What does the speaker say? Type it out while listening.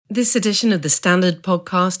This edition of the Standard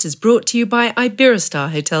Podcast is brought to you by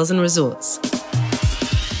Iberostar Hotels and Resorts.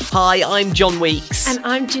 Hi, I'm John Weeks. And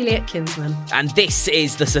I'm Juliet Kinsman. And this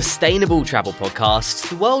is the Sustainable Travel Podcast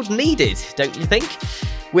the world needed, don't you think?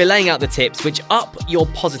 We're laying out the tips which up your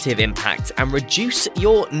positive impact and reduce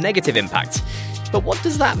your negative impact. But what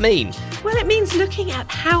does that mean? Well, it means looking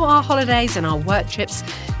at how our holidays and our work trips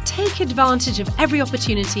take advantage of every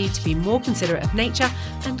opportunity to be more considerate of nature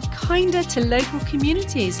and kinder to local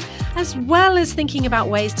communities, as well as thinking about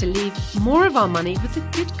ways to leave more of our money with the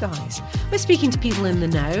good guys. We're speaking to people in the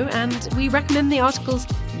know, and we recommend the articles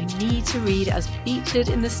you need to read as featured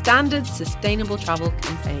in the Standard Sustainable Travel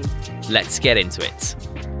campaign. Let's get into it.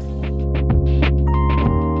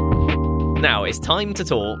 Now it's time to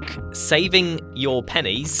talk saving your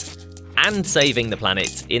pennies and saving the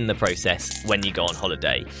planet in the process when you go on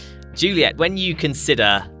holiday. Juliet, when you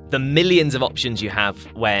consider the millions of options you have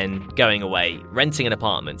when going away, renting an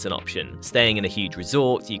apartment's an option, staying in a huge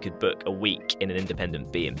resort, you could book a week in an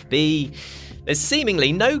independent B&B. There's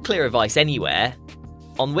seemingly no clear advice anywhere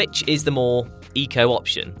on which is the more eco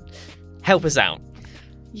option. Help us out.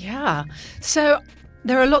 Yeah. So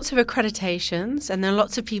there are lots of accreditations and there are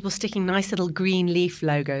lots of people sticking nice little green leaf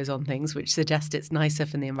logos on things which suggest it's nicer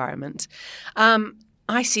for the environment.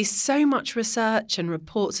 I see so much research and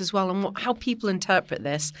reports as well on how people interpret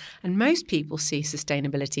this, and most people see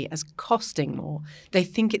sustainability as costing more. They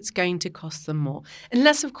think it's going to cost them more.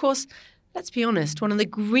 Unless, of course, let's be honest, one of the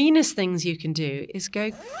greenest things you can do is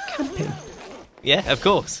go camping. Yeah, of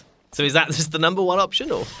course. So is that just the number one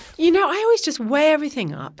option, or? You know, I always just weigh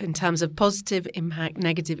everything up in terms of positive impact,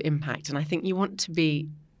 negative impact. And I think you want to be,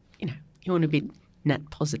 you want to be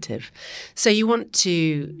net positive. So you want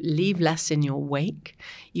to leave less in your wake.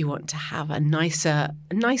 You want to have a nicer,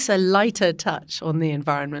 lighter touch on the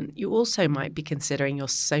environment. You also might be considering your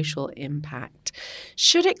social impact.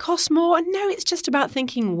 Should it cost more? No, it's just about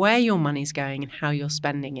thinking where your money's going and how you're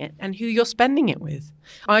spending it and who you're spending it with.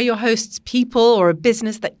 Are your hosts people or a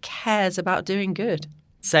business that cares about doing good?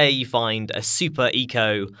 Say you find a super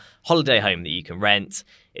eco holiday home that you can rent.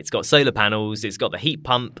 It's got solar panels, it's got the heat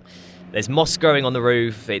pump, there's moss growing on the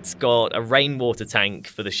roof, it's got a rainwater tank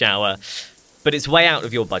for the shower, but it's way out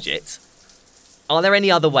of your budget. Are there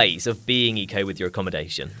any other ways of being eco with your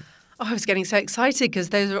accommodation? Oh, I was getting so excited because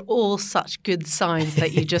those are all such good signs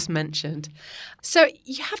that you just mentioned. So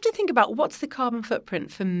you have to think about what's the carbon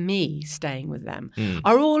footprint for me staying with them.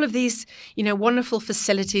 Are all of these, wonderful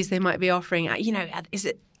facilities they might be offering,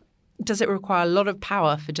 does it require a lot of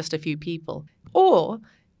power for just a few people? Or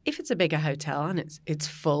if it's a bigger hotel and it's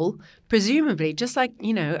full, presumably, just like,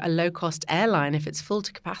 a low-cost airline, if it's full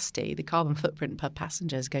to capacity, the carbon footprint per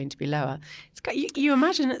passenger is going to be lower. You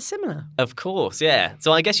imagine it's similar. Of course, yeah.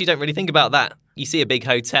 So I guess you don't really think about that. You see a big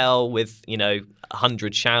hotel with,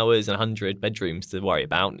 100 showers and 100 bedrooms to worry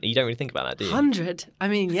about. You don't really think about that, do you? 100? I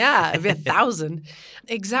mean, yeah, it'd be 1,000.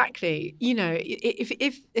 Exactly.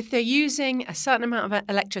 If they're using a certain amount of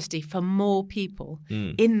electricity for more people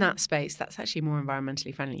in that space, that's actually more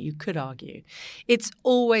environmentally friendly, you could argue. It's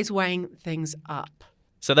always weighing things up.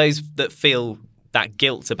 So those that feel that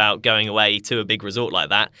guilt about going away to a big resort like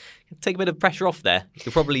that, take a bit of pressure off there.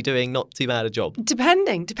 You're probably doing not too bad a job.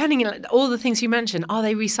 Depending on all the things you mentioned, are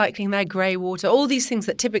they recycling their grey water? All these things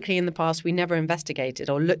that typically in the past we never investigated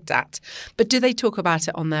or looked at. But do they talk about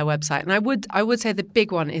it on their website? And I would say the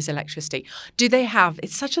big one is electricity. Do they have,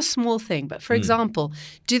 it's such a small thing, but for example,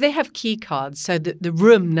 do they have key cards so that the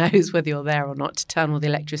room knows whether you're there or not to turn all the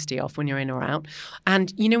electricity off when you're in or out?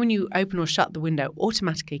 And when you open or shut the window,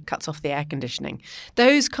 automatically cuts off the air conditioning.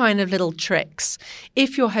 Those kind of little tricks.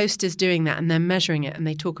 If your host is doing that and they're measuring it and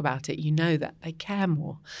they talk about it, you know that they care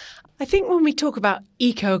more. I think when we talk about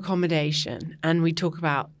eco accommodation and we talk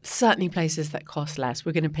about certainly places that cost less,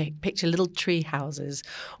 we're going to picture little tree houses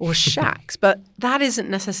or shacks, but that isn't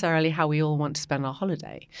necessarily how we all want to spend our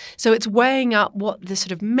holiday. So it's weighing up what the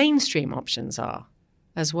sort of mainstream options are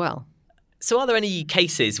as well. So are there any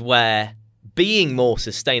cases where being more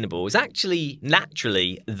sustainable is actually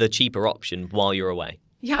naturally the cheaper option while you're away?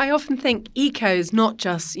 Yeah, I often think eco is not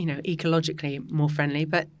just, ecologically more friendly,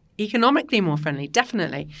 but economically more friendly,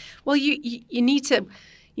 definitely. Well, you need to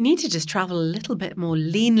just travel a little bit more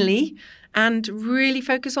leanly and really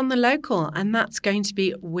focus on the local, and that's going to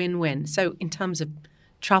be win-win. So in terms of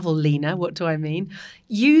travel leaner, what do I mean?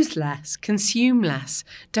 Use less, consume less.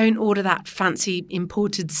 Don't order that fancy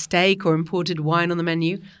imported steak or imported wine on the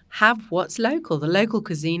menu. Have what's local. The local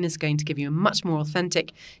cuisine is going to give you a much more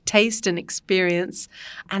authentic taste and experience.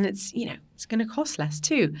 And it's going to cost less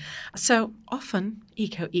too. So often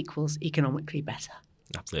eco equals economically better.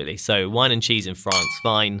 Absolutely. So wine and cheese in France,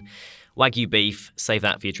 fine. Wagyu beef, save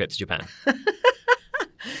that for your trip to Japan.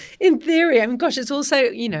 In theory, I mean, gosh, it's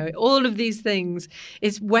also, all of these things,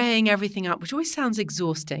 it's weighing everything up, which always sounds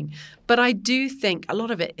exhausting. But I do think a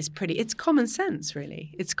lot of it is it's common sense,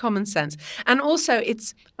 really. It's common sense. And also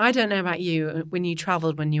I don't know about you when you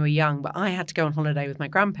traveled when you were young, but I had to go on holiday with my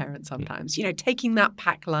grandparents sometimes, taking that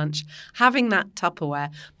packed lunch, having that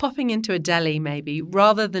Tupperware, popping into a deli maybe,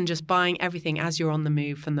 rather than just buying everything as you're on the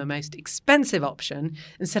move from the most expensive option,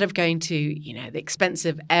 instead of going to, the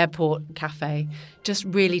expensive airport cafe, just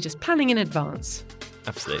planning in advance.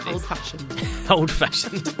 Absolutely. Old-fashioned.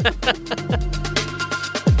 Old-fashioned.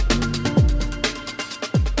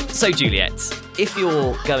 So, Juliet, if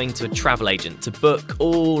you're going to a travel agent to book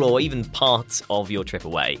all or even part of your trip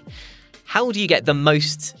away, how do you get the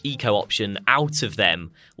most eco option out of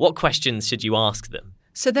them? What questions should you ask them?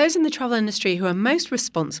 So those in the travel industry who are most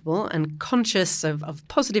responsible and conscious of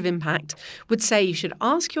positive impact would say you should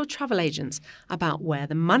ask your travel agents about where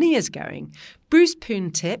the money is going. Bruce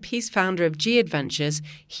Poontip, he's founder of G Adventures.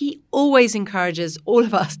 He always encourages all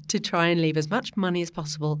of us to try and leave as much money as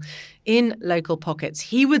possible in local pockets.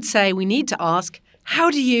 He would say we need to ask,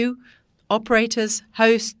 how do you, operators,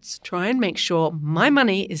 hosts, try and make sure my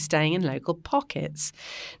money is staying in local pockets?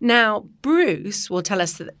 Now, Bruce will tell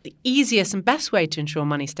us that the easiest and best way to ensure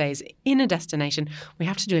money stays in a destination, we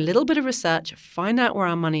have to do a little bit of research, find out where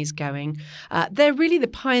our money's going. They're really the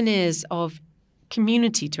pioneers of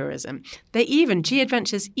community tourism. G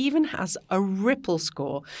Adventures even has a Ripple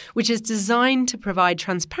score, which is designed to provide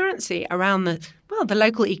transparency around the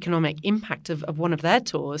local economic impact of one of their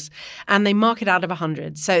tours, and they mark it out of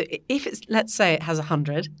 100. So if let's say it has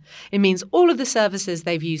 100, it means all of the services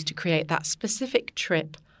they've used to create that specific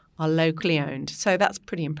trip are locally owned. So that's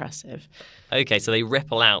pretty impressive. Okay, so they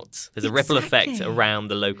ripple out. There's a ripple effect around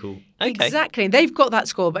the local. Okay. Exactly. They've got that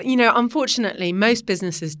score. But, unfortunately, most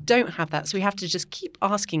businesses don't have that. So we have to just keep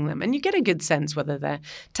asking them. And you get a good sense whether they're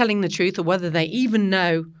telling the truth or whether they even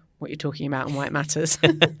know what you're talking about and why it matters.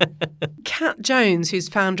 Kat Jones, who's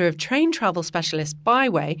founder of train travel specialist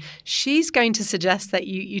Byway, she's going to suggest that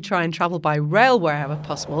you try and travel by rail wherever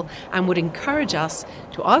possible, and would encourage us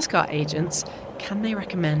to ask our agents, can they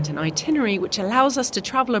recommend an itinerary which allows us to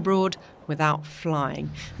travel abroad without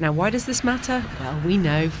flying? Now, why does this matter? Well, we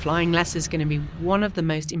know flying less is going to be one of the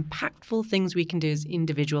most impactful things we can do as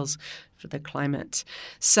individuals for the climate.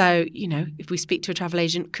 So, if we speak to a travel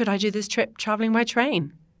agent, could I do this trip traveling by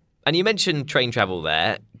train? And you mentioned train travel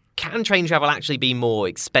there. Can train travel actually be more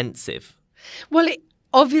expensive? Well,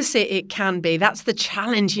 obviously it can be. That's the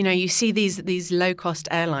challenge. You see these low-cost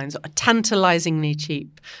airlines are tantalizingly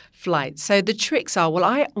cheap flights. So the tricks are,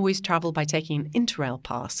 I always travel by taking an Interrail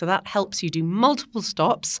pass. So that helps you do multiple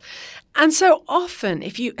stops. And so often,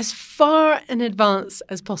 if you, as far in advance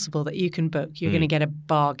as possible that you can book, you're going to get a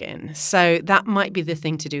bargain. So that might be the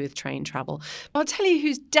thing to do with train travel. I'll tell you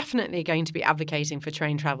who's definitely going to be advocating for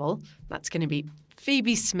train travel. That's going to be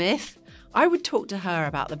Phoebe Smith. I would talk to her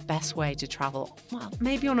about the best way to travel,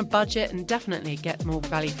 maybe on a budget, and definitely get more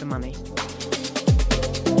value for money.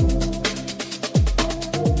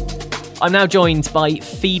 I'm now joined by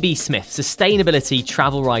Phoebe Smith, Sustainability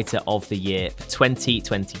Travel Writer of the Year for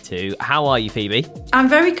 2022. How are you, Phoebe? I'm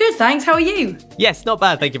very good, thanks. How are you? Yes, not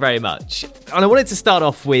bad, thank you very much. And I wanted to start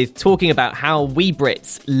off with talking about how we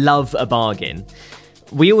Brits love a bargain.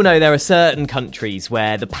 We all know there are certain countries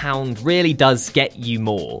where the pound really does get you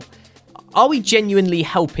more. Are we genuinely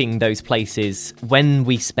helping those places when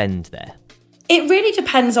we spend there? It really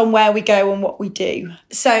depends on where we go and what we do.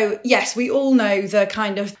 So, yes, we all know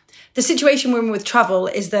the situation we're in with travel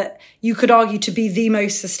is that you could argue to be the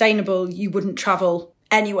most sustainable, you wouldn't travel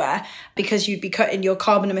anywhere because you'd be cutting your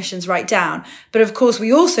carbon emissions right down. But of course,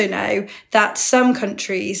 we also know that some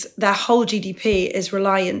countries, their whole GDP is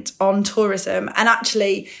reliant on tourism. And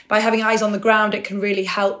actually, by having eyes on the ground, it can really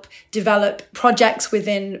help develop projects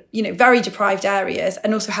within, very deprived areas,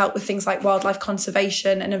 and also help with things like wildlife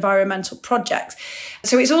conservation and environmental projects.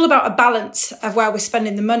 So it's all about a balance of where we're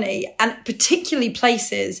spending the money, and particularly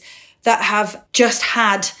places that have just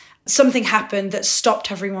had something happened that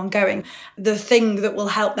stopped everyone going. The thing that will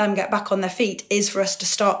help them get back on their feet is for us to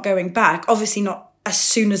start going back. Obviously not as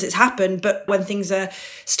soon as it's happened, but when things are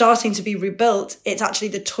starting to be rebuilt, it's actually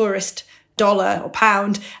the tourist dollar or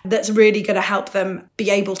pound that's really going to help them be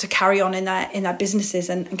able to carry on in their businesses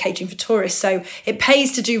and catering for tourists. So it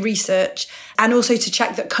pays to do research, and also to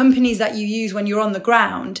check that companies that you use when you're on the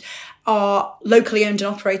ground are locally owned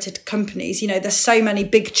and operated companies. There's so many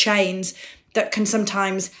big chains that can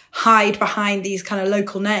sometimes hide behind these kind of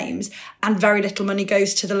local names, and very little money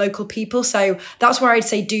goes to the local people. So that's where I'd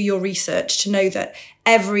say do your research to know that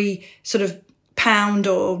every sort of pound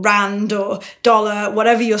or rand or dollar,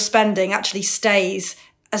 whatever you're spending, actually stays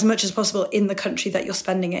as much as possible in the country that you're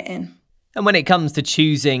spending it in. And when it comes to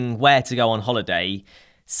choosing where to go on holiday,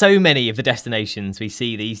 so many of the destinations we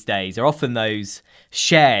see these days are often those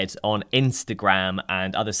shared on Instagram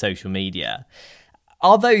and other social media.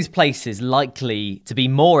 Are those places likely to be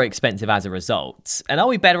more expensive as a result? And are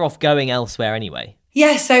we better off going elsewhere anyway?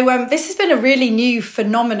 Yeah, so this has been a really new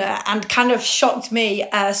phenomena and kind of shocked me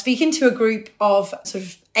speaking to a group of sort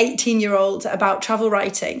of 18-year-olds about travel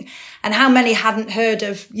writing and how many hadn't heard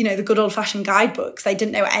of, the good old-fashioned guidebooks. They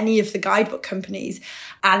didn't know any of the guidebook companies,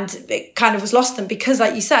 and it kind of was lost them because,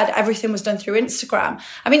 like you said, everything was done through Instagram.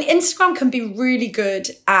 I mean, Instagram can be really good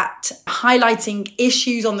at highlighting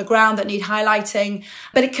issues on the ground that need highlighting,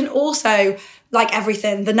 but it can also, like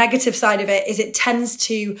everything, the negative side of it is it tends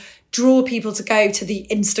to draw people to go to the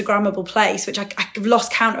Instagrammable place, which I've lost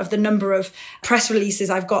count of the number of press releases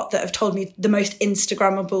I've got that have told me the most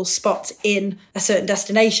Instagrammable spots in a certain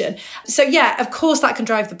destination. So yeah, of course that can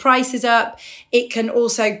drive the prices up. It can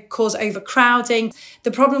also cause overcrowding.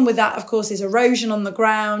 The problem with that, of course, is erosion on the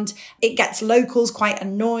ground. It gets locals quite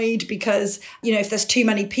annoyed because, if there's too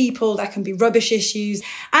many people, there can be rubbish issues,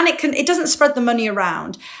 and it doesn't spread the money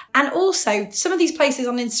around. And also, some of these places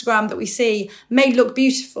on Instagram that we see may look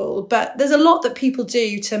beautiful, but there's a lot that people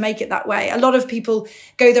do to make it that way. A lot of people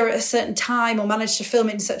go there at a certain time or manage to film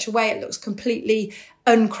it in such a way it looks completely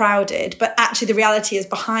uncrowded, but actually the reality is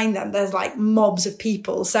behind them there's like mobs of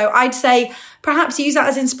people. So I'd say perhaps use that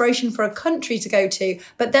as inspiration for a country to go to,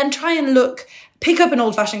 but then try and pick up an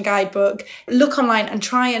old-fashioned guidebook, look online and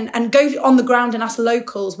try and go on the ground and ask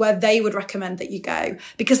locals where they would recommend that you go,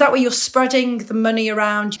 because that way you're spreading the money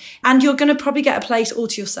around and you're going to probably get a place all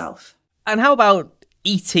to yourself. And how about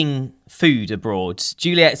eating food abroad?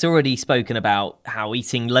 Juliet's already spoken about how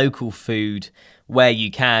eating local food where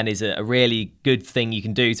you can is a really good thing you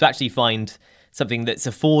can do to actually find something that's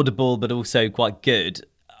affordable but also quite good.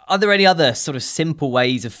 Are there any other sort of simple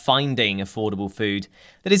ways of finding affordable food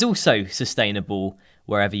that is also sustainable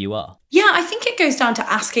wherever you are? Yeah, I think it goes down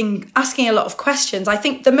to asking a lot of questions. I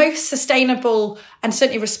think the most sustainable and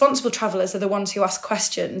certainly responsible travellers are the ones who ask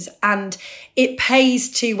questions. And it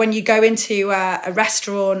pays to, when you go into a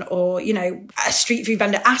restaurant or, a street food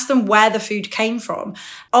vendor, ask them where the food came from.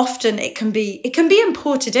 Often it can be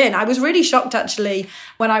imported in. I was really shocked actually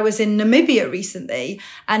when I was in Namibia recently.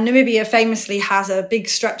 And Namibia famously has a big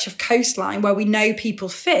stretch of coastline where we know people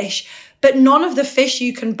fish, but none of the fish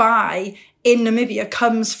you can buy in Namibia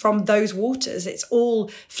comes from those waters. It's all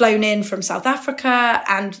flown in from South Africa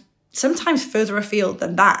and sometimes further afield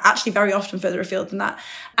than that, actually very often further afield than that.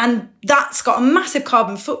 And that's got a massive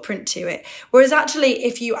carbon footprint to it. Whereas actually,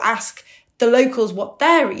 if you ask the locals what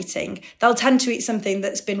they're eating, they'll tend to eat something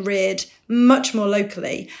that's been reared much more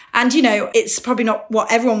locally. And, it's probably not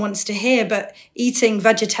what everyone wants to hear, but eating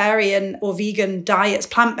vegetarian or vegan diets,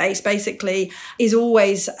 plant-based basically, is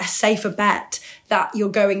always a safer bet that you're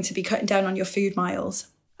going to be cutting down on your food miles.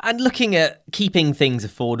 And looking at keeping things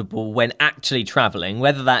affordable when actually travelling,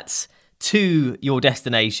 whether that's to your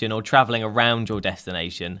destination or travelling around your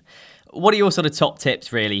destination, what are your sort of top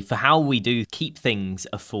tips really for how we do keep things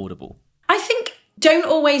affordable? I think don't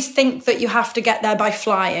always think that you have to get there by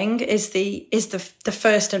flying is the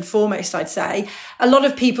first and foremost, I'd say. A lot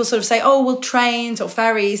of people sort of say, oh, well, trains or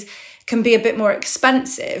ferries can be a bit more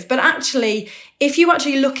expensive. But actually, if you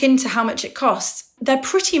actually look into how much it costs, they're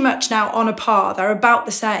pretty much now on a par. They're about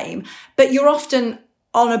the same. But you're often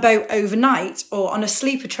on a boat overnight or on a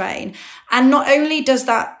sleeper train. And not only does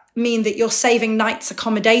that mean that you're saving nights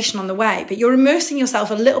accommodation on the way, but you're immersing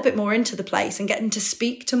yourself a little bit more into the place and getting to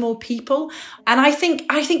speak to more people. And I think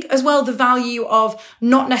as well, the value of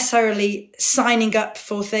not necessarily signing up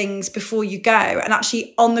for things before you go and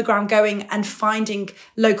actually on the ground going and finding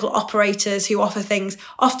local operators who offer things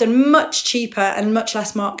often much cheaper and much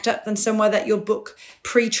less marked up than somewhere that you'll book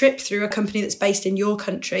pre-trip through a company that's based in your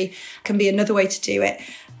country can be another way to do it.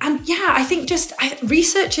 And yeah, I think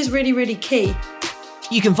research is really, really key.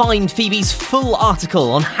 You can find Phoebe's full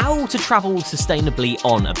article on how to travel sustainably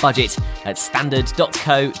on a budget at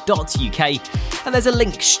standard.co.uk, and there's a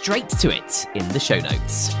link straight to it in the show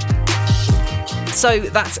notes. So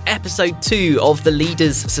that's episode 2 of the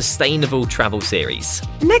Leaders Sustainable Travel series.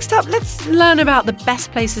 Next up, let's learn about the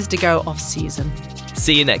best places to go off-season.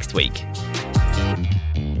 See you next week.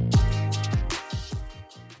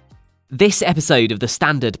 This episode of the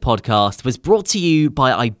Standard podcast was brought to you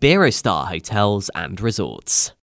by Iberostar Hotels and Resorts.